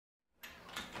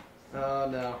Oh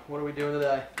no, what are we doing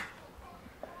today?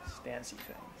 Stancy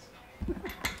things.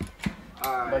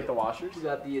 Alright. Like the washers? We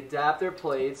got the adapter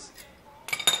plates.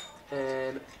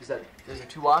 And those are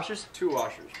 2 washers? 2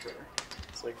 washers per.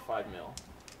 It's like 5 mil.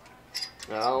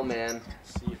 Oh man.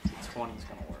 See if the 20 is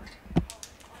gonna work.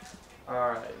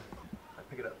 Alright.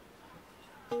 Pick it up.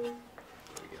 There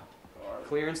we go.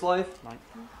 Clearance life?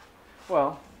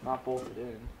 Well, not bolted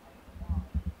in.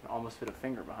 I almost fit a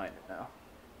finger behind it now.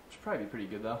 Should probably be pretty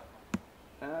good though.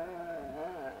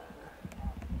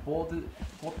 Bolt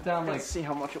it down like. Let's see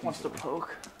how much it wants to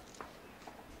poke.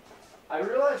 I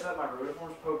realized that my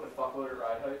rotiforms poke the fuckload at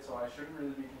ride height, so I shouldn't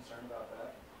really be concerned about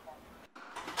that.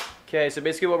 Okay, so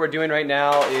basically what we're doing right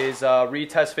now is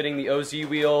retest fitting the OZ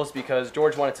wheels because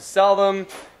George wanted to sell them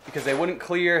because they wouldn't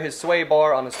clear his sway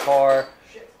bar on his car.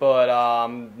 But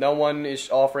no one is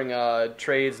offering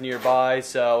trades nearby,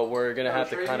 so we're gonna have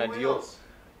to kind of deal.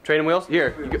 Trading wheels?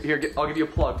 Here, I'll give you a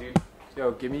plug, dude.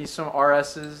 Yo, give me some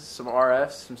RSs, some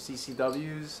RFs, some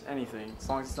CCWs, anything, as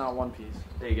long as it's not one piece.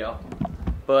 There you go.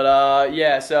 But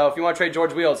yeah, so if you want to trade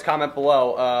George wheels, comment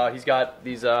below. He's got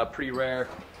these pretty rare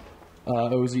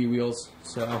OZ wheels.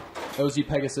 So OZ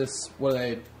Pegasus, what are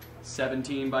they?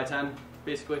 17 by 10,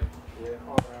 basically. Yeah,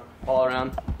 all around. All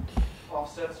around.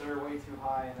 Offsets are way too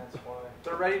high, and that's why.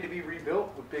 They're ready to be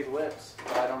rebuilt with big lips,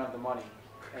 but I don't have the money,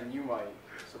 and you might.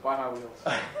 So buy my wheels.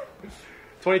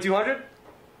 2200?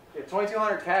 Yeah,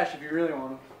 2200 cash if you really want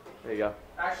them. There you go.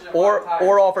 Actually,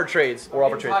 or offer trades. Or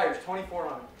offer trades. Tires,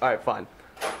 2400. All right, fine.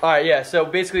 All right, yeah. So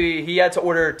basically, he had to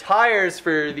order tires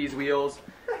for these wheels,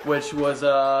 which was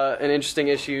an interesting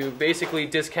issue. Basically,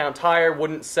 Discount Tire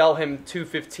wouldn't sell him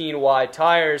 215 wide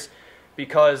tires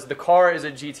because the car is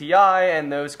a GTI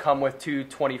and those come with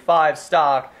 225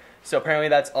 stock. So apparently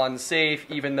that's unsafe,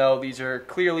 even though these are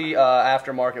clearly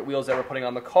aftermarket wheels that we're putting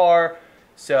on the car.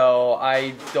 So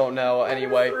I don't know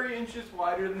anyway. 3 inches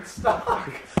wider than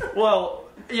stock. Well,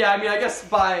 yeah, I mean, I guess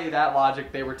by that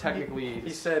logic, they were technically.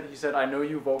 He said, I know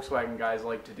you Volkswagen guys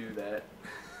like to do that.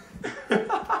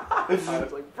 I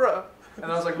was like, bruh. And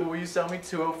I was like, well, will you sell me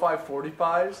 205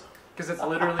 45s? Because it's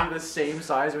literally the same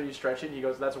size when you stretch it. And he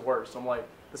goes, that's worse. I'm like,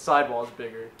 the sidewall is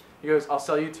bigger. He goes, I'll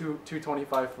sell you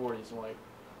 225 40s. I'm like,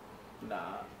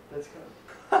 nah. That's good.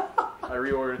 I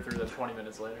reordered through them 20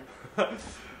 minutes later.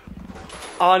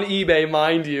 On eBay,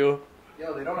 mind you.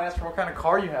 Yo, they don't ask for what kind of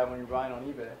car you have when you're buying on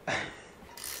eBay.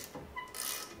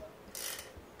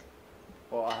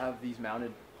 Well, I'll have these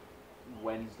mounted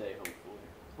Wednesday, hopefully.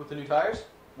 With the new tires?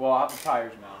 Well, I'll have the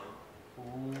tires mounted.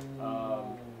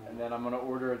 And then I'm going to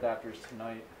order adapters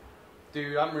tonight.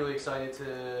 Dude, I'm really excited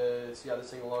to see how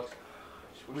this thing looks.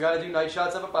 We got to do night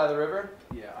shots of it by the river.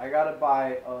 Yeah, I got to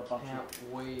buy a bunch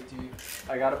Can't wait, dude.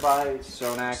 I got to buy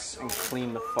Sonax and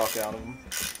clean the fuck out of them.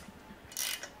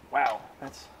 Wow,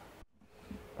 that's...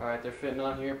 Alright, they're fitting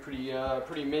on here.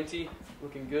 Pretty minty.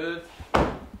 Looking good.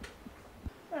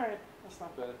 Alright, that's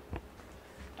not bad.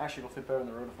 Actually, it'll fit better in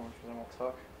the rotiforms because I won't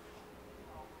tuck.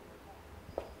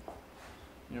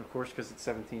 You know, of course, because it's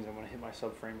 17s, I'm going to hit my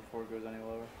subframe before it goes any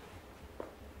lower.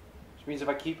 Which means if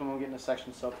I keep them, I'm getting a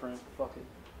section subframe. Fuck it.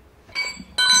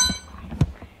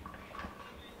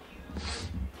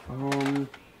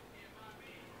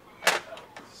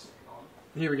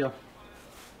 Here we go.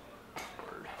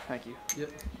 Thank you. Yep.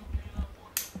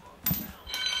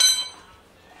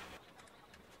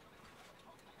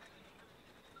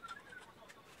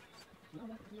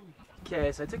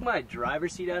 Okay, so I took my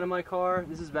driver's seat out of my car.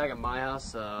 This is back at my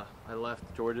house. I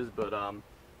left George's, but you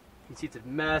can see it's a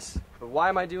mess. But why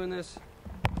am I doing this?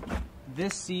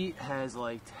 This seat has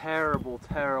like terrible,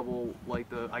 like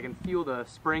I can feel the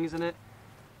springs in it,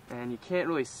 and you can't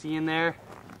really see in there.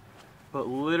 But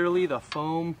literally the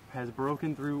foam has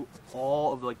broken through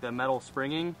all of like the metal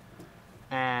springing,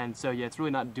 and so yeah, it's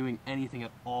really not doing anything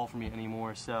at all for me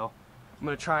anymore. So I'm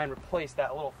gonna try and replace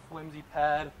that little flimsy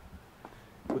pad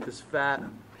with this fat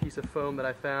piece of foam that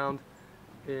I found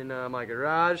in my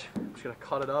garage. I'm just gonna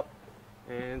cut it up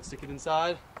and stick it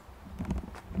inside.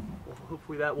 Well,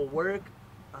 hopefully that will work.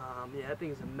 Yeah, that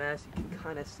thing's a mess. You can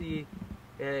kind of see,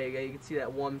 yeah, you can see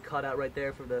that one cutout right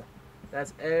there for the.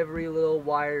 That's every little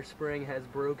wire spring has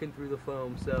broken through the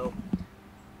foam, so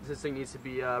this thing needs to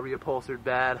be reupholstered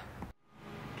bad.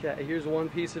 Okay, here's one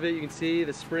piece of it. You can see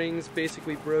the springs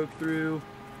basically broke through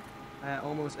at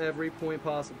almost every point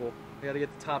possible. I gotta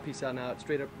get the top piece out now. It's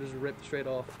straight up, just ripped straight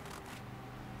off.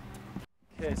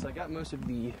 Okay, so I got most of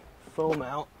the foam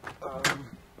out.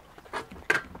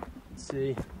 Let's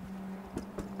see.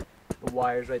 The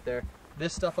wires right there.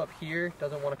 This stuff up here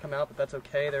doesn't want to come out, but that's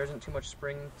okay. There isn't too much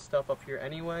spring stuff up here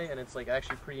anyway, and it's like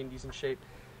actually pretty in decent shape.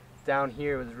 down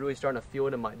here was really starting to feel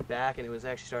it in my back, and it was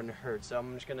actually starting to hurt. So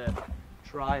I'm just gonna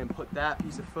try and put that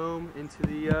piece of foam into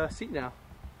the seat now.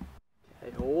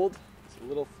 Okay, hold. It's a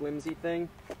little flimsy thing.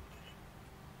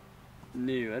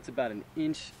 New. That's about an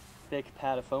inch thick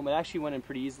pad of foam. It actually went in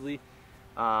pretty easily.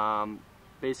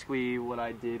 Basically what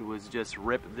I did was just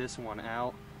rip this one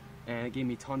out, and it gave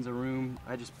me tons of room.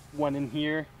 I just went in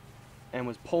here and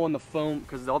was pulling the foam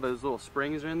because all those little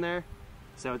springs are in there,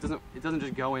 so it doesn't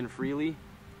just go in freely.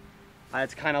 I had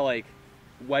to kind of like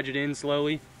wedge it in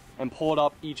slowly and pull it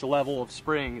up each level of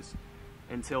springs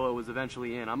until it was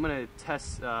eventually in. I'm gonna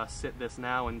test sit this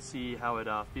now and see how it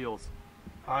feels.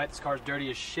 All right, this car's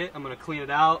dirty as shit. I'm gonna clean it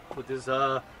out with this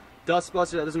dust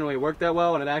buster that doesn't really work that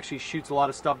well, and it actually shoots a lot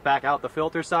of stuff back out the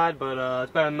filter side, but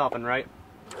it's better than nothing, right?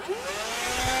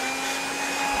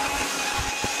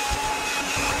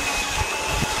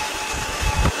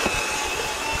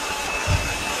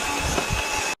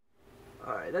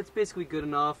 Alright, that's basically good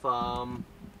enough.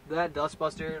 That dust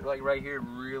buster, like right here,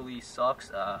 really sucks.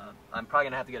 I'm probably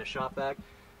gonna have to get a shop vac,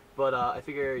 but I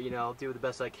figure, you know, I'll do the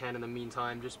best I can in the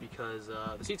meantime, just because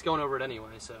the seat's going over it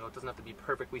anyway, so it doesn't have to be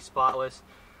perfectly spotless.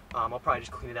 I'll probably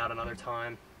just clean it out another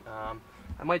time.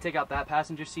 I might take out that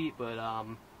passenger seat, but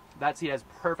that seat has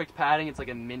perfect padding. It's like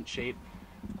a mint shape.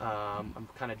 I'm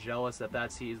kind of jealous that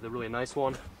that seat is the really nice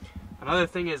one. Another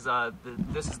thing is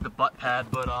this is the butt pad,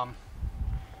 but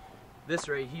this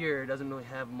right here doesn't really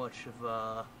have much of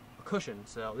a cushion.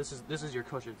 So this is your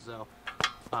cushion. So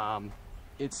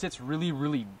it sits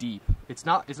really deep. It's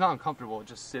not uncomfortable. It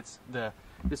just sits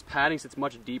this padding sits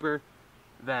much deeper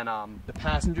than the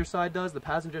passenger side does. The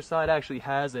passenger side actually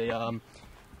has a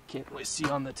can't really see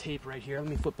on the tape right here. Let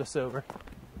me flip this over.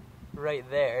 Right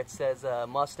there, it says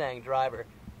Mustang driver.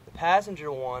 The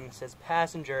passenger one says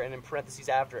passenger, and in parentheses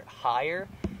after it, higher.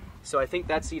 So I think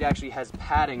that seat actually has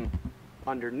padding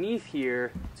underneath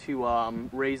here to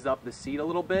raise up the seat a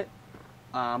little bit.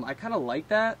 I kind of like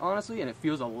that, honestly, and it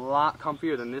feels a lot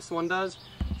comfier than this one does.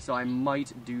 So I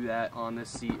might do that on this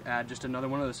seat, add just another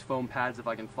one of those foam pads if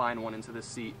I can find one into this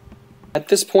seat. At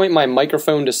this point, my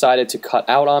microphone decided to cut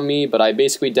out on me, but I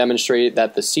basically demonstrated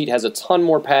that the seat has a ton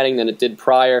more padding than it did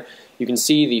prior. You can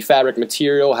see the fabric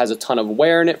material has a ton of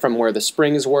wear in it from where the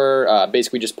springs were,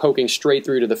 basically just poking straight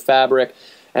through to the fabric.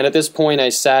 And at this point, I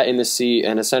sat in the seat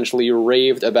and essentially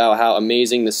raved about how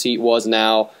amazing the seat was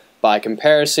now by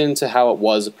comparison to how it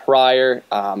was prior.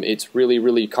 It's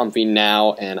really comfy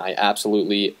now, and I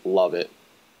absolutely love it.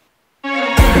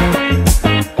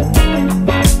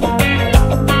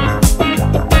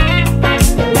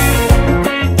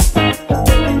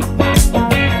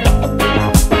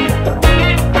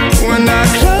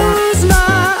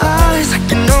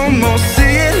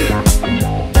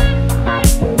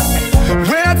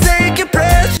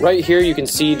 Right here you can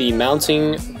see the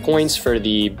mounting points for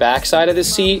the back side of the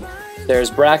seat.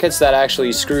 There's brackets that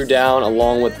actually screw down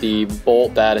along with the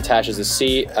bolt that attaches the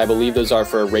seat. I believe those are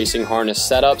for racing harness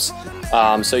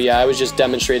setups. So yeah, I was just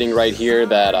demonstrating right here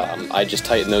that I just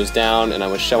tightened those down and I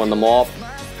was showing them off.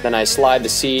 Then I slide the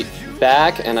seat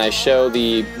back and I show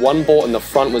the one bolt in the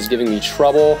front was giving me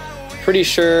trouble. Pretty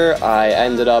sure I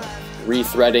ended up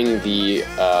rethreading the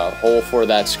hole for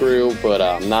that screw,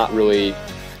 but not really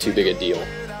too big a deal.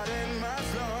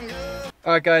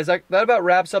 Alright guys, that about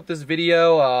wraps up this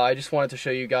video. I just wanted to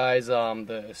show you guys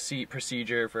the seat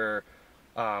procedure for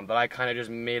that I kind of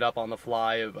just made up on the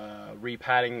fly of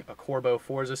repadding a Corbeau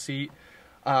Forza seat.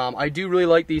 I do really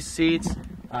like these seats.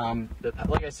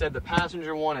 Like I said, the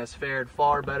passenger one has fared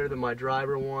far better than my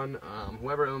driver one.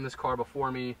 Whoever owned this car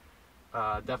before me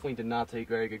definitely did not take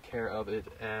very good care of it,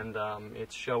 and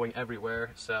it's showing everywhere.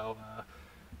 So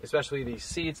especially these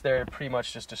seats, they're pretty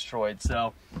much just destroyed.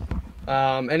 So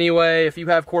anyway, if you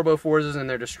have Corbeau Forzas and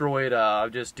they're destroyed,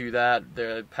 just do that.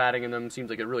 The padding in them seems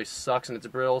like it really sucks and it's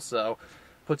brittle, so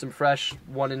put some fresh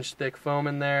 1-inch thick foam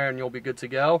in there and you'll be good to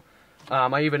go.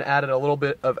 I even added a little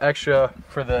bit of extra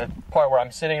for the part where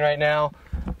I'm sitting right now,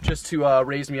 just to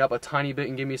raise me up a tiny bit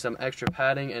and give me some extra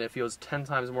padding, and it feels 10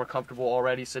 times more comfortable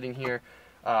already sitting here.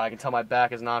 I can tell my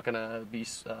back is not going to be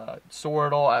sore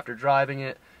at all after driving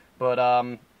it.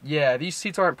 But yeah, these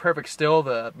seats aren't perfect still.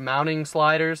 The mounting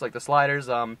sliders, like the sliders,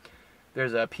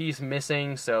 there's a piece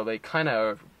missing, so they kind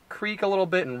of creak a little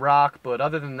bit and rock, but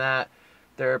other than that,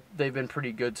 they've been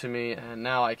pretty good to me, and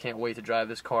now I can't wait to drive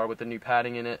this car with the new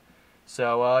padding in it.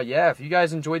 So yeah, if you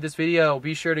guys enjoyed this video,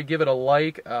 be sure to give it a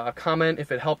like, comment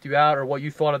if it helped you out or what you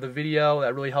thought of the video.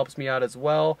 That really helps me out as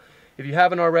well. If you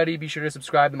haven't already, be sure to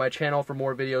subscribe to my channel for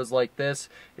more videos like this.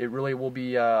 It really will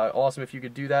be awesome if you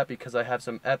could do that, because I have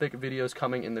some epic videos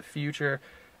coming in the future.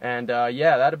 And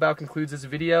yeah, that about concludes this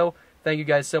video. Thank you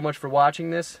guys so much for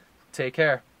watching this. Take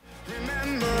care.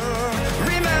 Remember